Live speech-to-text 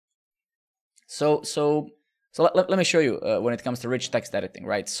Let me show you when it comes to rich text editing,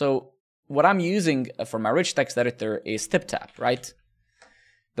 right? So what I'm using for my rich text editor is Tiptap, right?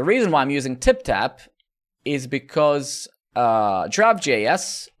 The reason why I'm using Tiptap is because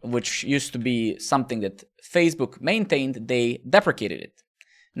Tiptap.js, which used to be something that Facebook maintained, they deprecated it.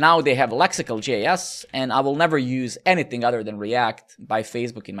 Now they have Lexical.js, and I will never use anything other than React by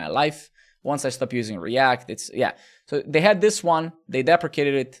Facebook in my life. Once I stop using React, So they had this one, they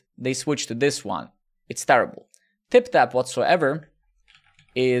deprecated it, they switched to this one. It's terrible. Tiptap whatsoever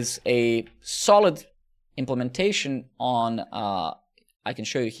is a solid implementation on, I can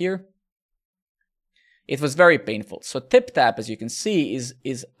show you here. It was very painful. So Tiptap, as you can see,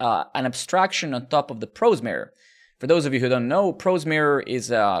 is an abstraction on top of the prose mirror. For those of you who don't know, prose mirror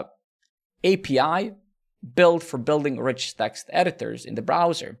is a API built for building rich text editors in the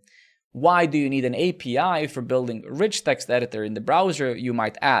browser. Why do you need an API for building rich text editor in the browser, you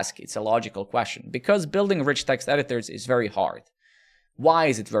might ask? It's a logical question. Because building rich text editors is very hard. Why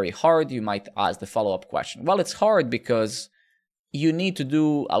is it very hard? You might ask the follow-up question. Well, it's hard because you need to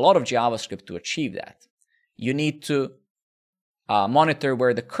do a lot of JavaScript to achieve that. You need to monitor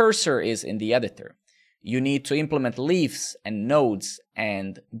where the cursor is in the editor. You need to implement leaves and nodes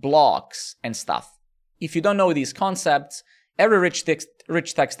and blocks and stuff. If you don't know these concepts, every rich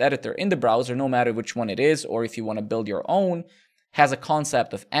text editor in the browser, no matter which one it is, or if you want to build your own, has a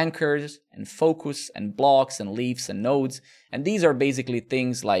concept of anchors and focus and blocks and leaves and nodes. And these are basically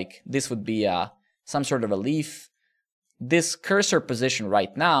things like, this would be some sort of a leaf. This cursor position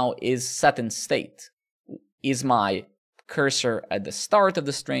right now is set in state. Is my cursor at the start of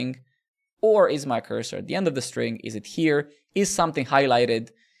the string, or is my cursor at the end of the string? Is it here? Is something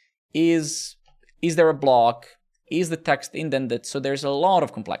highlighted? Is there a block? Is the text indented? So there's a lot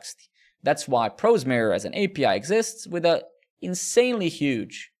of complexity. That's why Prose Mirror as an API exists with an insanely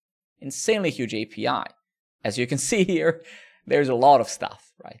huge API. As you can see here, there's a lot of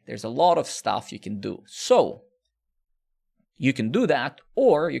stuff, right? There's a lot of stuff you can do. So you can do that,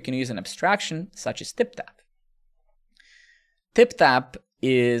 or you can use an abstraction such as Tiptap. Tiptap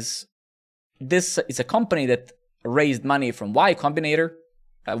is a company that raised money from Y Combinator.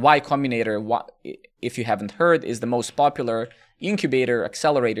 Y Combinator, if you haven't heard, is the most popular incubator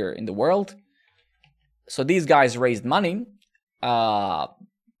accelerator in the world. So these guys raised money.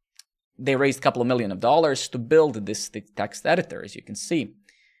 They raised a couple of $1 million to build this text editor, as you can see.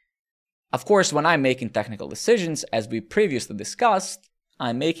 Of course, when I'm making technical decisions, as we previously discussed,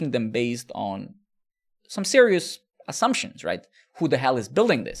 I'm making them based on some serious assumptions, right? Who the hell is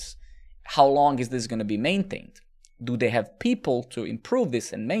building this? How long is this going to be maintained? Do they have people to improve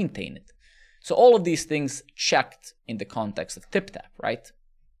this and maintain it? So all of these things checked in the context of Tiptap, right?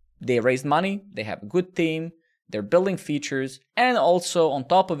 They raised money, they have a good team, they're building features, and also on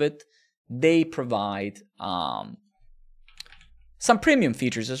top of it, they provide some premium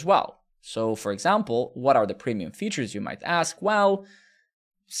features as well. So for example, what are the premium features, you might ask? Well,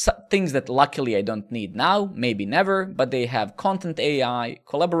 things that luckily I don't need now, maybe never, but they have content AI,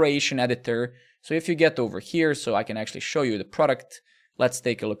 collaboration editor. So if you get over here, so I can actually show you the product, let's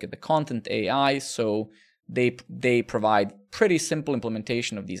take a look at the content AI. So they provide pretty simple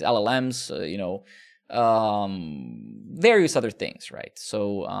implementation of these LLMs, various other things, right?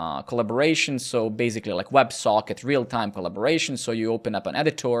 So collaboration, so basically like WebSocket, real-time collaboration. So you open up an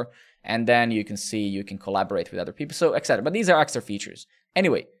editor and then you can see, you can collaborate with other people, so etc. But these are extra features.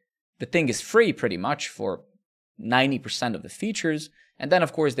 Anyway, the thing is free pretty much for 90% of the features. And then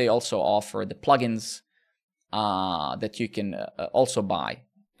of course they also offer the plugins that you can also buy.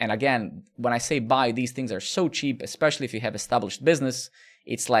 And again, when I say buy, these things are so cheap, especially if you have established business.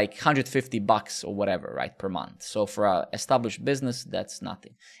 It's like $150 or whatever, right, per month. So for an established business, that's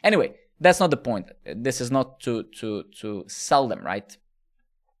nothing. Anyway, that's not the point. This is not to sell them, right?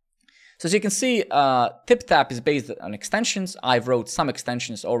 So as you can see, Tiptap is based on extensions. I've wrote some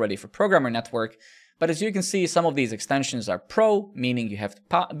extensions already for Programmer Network, but as you can see, some of these extensions are pro, meaning you have to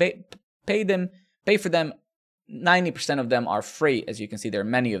pay for them. 90% of them are free. As you can see, there are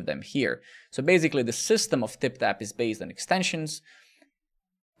many of them here. So basically, the system of Tiptap is based on extensions.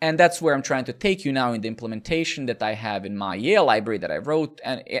 And that's where I'm trying to take you now in the implementation that I have in my Yale library that I wrote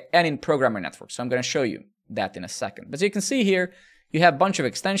and in Programmer Network. So I'm going to show you that in a second. But as you can see here, you have a bunch of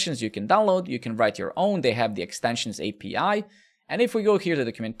extensions you can download. You can write your own. They have the extensions API. And if we go here to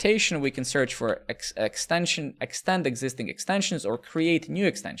documentation, we can search for extend existing extensions or create new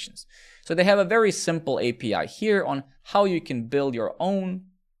extensions. So they have a very simple API here on how you can build your own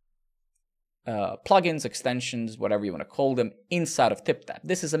plugins, extensions, whatever you want to call them, inside of Tiptap.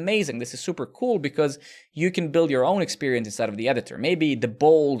 This is amazing. This is super cool because you can build your own experience inside of the editor. Maybe the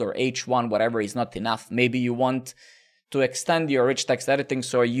bold or H1, whatever, is not enough. Maybe you want to extend your rich text editing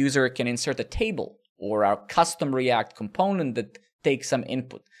so a user can insert a table or a custom React component that takes some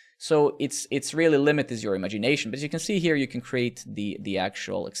input. So it's really limits your imagination. But as you can see here, you can create the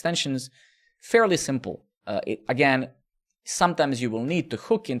actual extensions. Fairly simple. Again, sometimes you will need to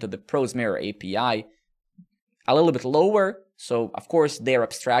hook into the Prose Mirror API a little bit lower. So of course, their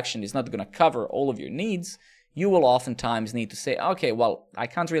abstraction is not going to cover all of your needs. You will oftentimes need to say, okay, well, I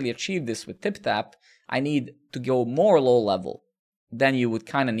can't really achieve this with Tiptap. I need to go more low level. Then you would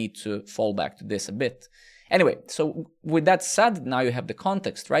kind of need to fall back to this a bit. Anyway, so with that said, now you have the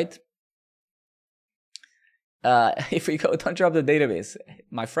context, right? If we go, don't drop the database.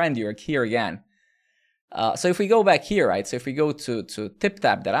 My friend, you're here again. So if we go back here, right? So if we go to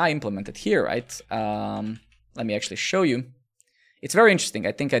Tiptap that I implemented here, right? Let me actually show you. It's very interesting.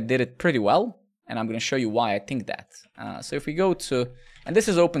 I think I did it pretty well, and I'm going to show you why I think that. So if we go to, and this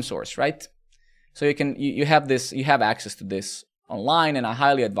is open source, right? So you have this, you have access to this online, and I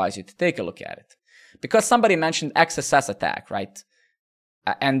highly advise you to take a look at it. Because somebody mentioned XSS attack, right?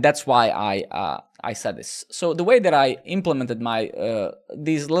 And that's why I said this. So the way that I implemented my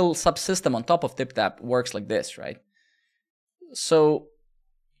these little subsystem on top of Tiptap works like this, right? So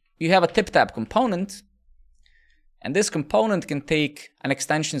you have a Tiptap component, and this component can take an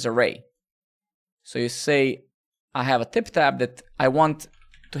extensions array. So you say, I have a Tiptap that I want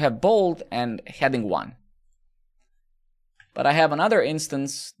to have bold and heading 1. But I have another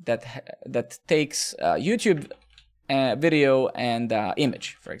instance that takes YouTube video and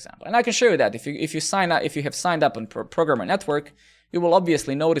image, for example. And I can show you that if you have signed up on Programmer Network, you will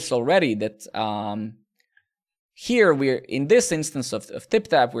obviously notice already that here we're in this instance of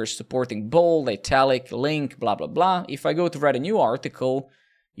Tiptap, we're supporting bold, italic, link, blah blah blah. If I go to write a new article,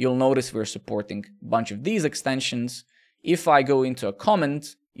 you'll notice we're supporting a bunch of these extensions. If I go into a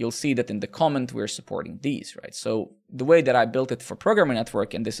comment, you'll see that in the comment we're supporting these, right? So the way that I built it for Programmer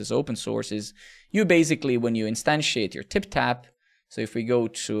Network, and this is open source, is you basically, when you instantiate your Tiptap, so if we go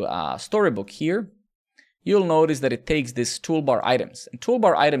to Storybook here, you'll notice that it takes this toolbar items. And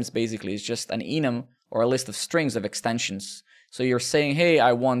toolbar items basically is just an enum or a list of strings of extensions. So you're saying, hey,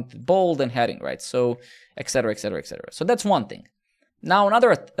 I want bold and heading, right? So etc., etc., etc. So that's one thing. Now,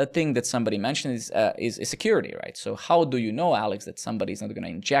 another thing that somebody mentioned is security, right? So how do you know, Alex, that somebody's not going to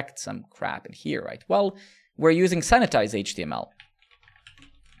inject some crap in here, right? Well, we're using sanitize HTML.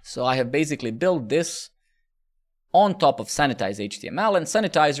 So I have basically built this on top of sanitize HTML, and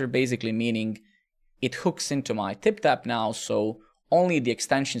sanitizer basically meaning it hooks into my Tiptap now, so only the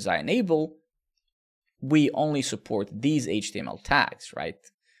extensions I enable, we only support these HTML tags, right?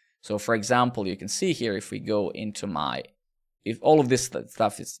 So for example, you can see here, if we go into my, if all of this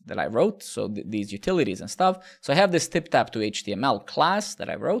stuff is that I wrote, so these utilities and stuff, so I have this Tiptap.HTML class that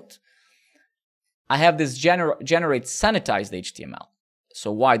I wrote. I have this generate sanitized HTML.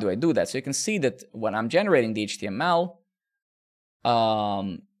 So why do I do that? So you can see that when I'm generating the HTML,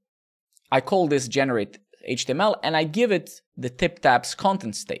 I call this generate HTML, and I give it the Tiptap's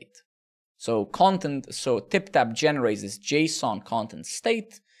content state. So Tiptap generates this JSON content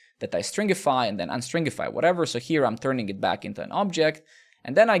state that I stringify and then unstringify, whatever. So here I'm turning it back into an object,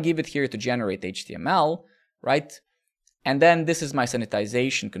 and then I give it here to generate HTML, right? And then this is my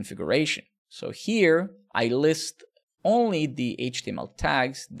sanitization configuration. So here I list only the HTML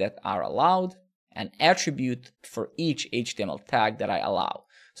tags that are allowed and attribute for each HTML tag that I allow.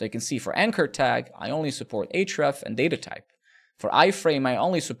 So you can see for anchor tag, I only support href and data type. For iframe, I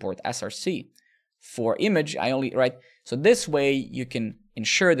only support src. For image, I only, right? So this way you can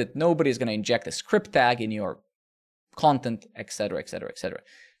ensure that nobody is going to inject a script tag in your content, etc., etc., etc.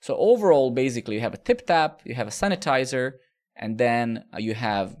 So overall, basically, you have a Tiptap, you have a sanitizer, and then you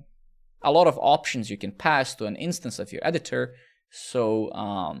have a lot of options you can pass to an instance of your editor. So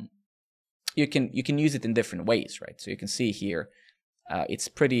you can use it in different ways, right? So you can see here, it's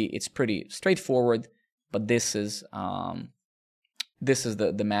pretty straightforward, but this is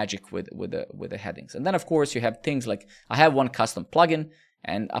the magic with the headings. And then of course you have things like, I have one custom plugin,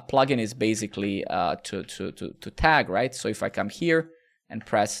 and a plugin is basically to tag, right? So if I come here and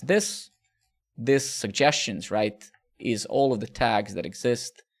press this suggestions, right, is all of the tags that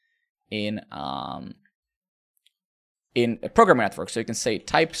exist in a Programmer Network. So you can say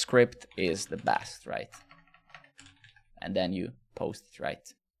TypeScript is the best, right? And then you post it,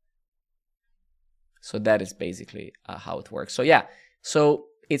 right? So that is basically how it works. So yeah, so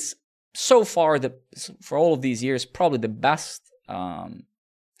it's so far for all of these years probably the best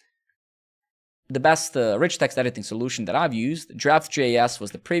the best rich text editing solution that I've used. Draft.js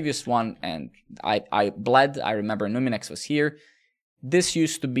was the previous one, and I bled. I remember Numinex was here. This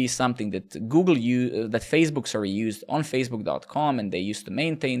used to be something that that Facebook, used on Facebook.com, and they used to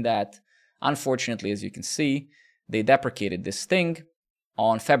maintain that. Unfortunately, as you can see, they deprecated this thing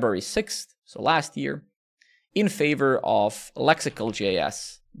on February 6th, so last year, in favor of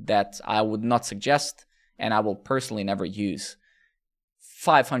Lexical.js that I would not suggest, and I will personally never use.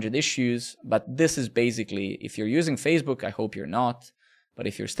 500 issues, but this is basically, if you're using Facebook, I hope you're not, but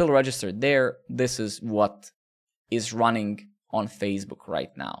if you're still registered there, this is what is running on Facebook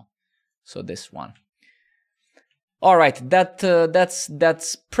right now. So this one. All right,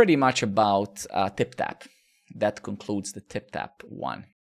 that's pretty much about Tiptap. That concludes the Tiptap one.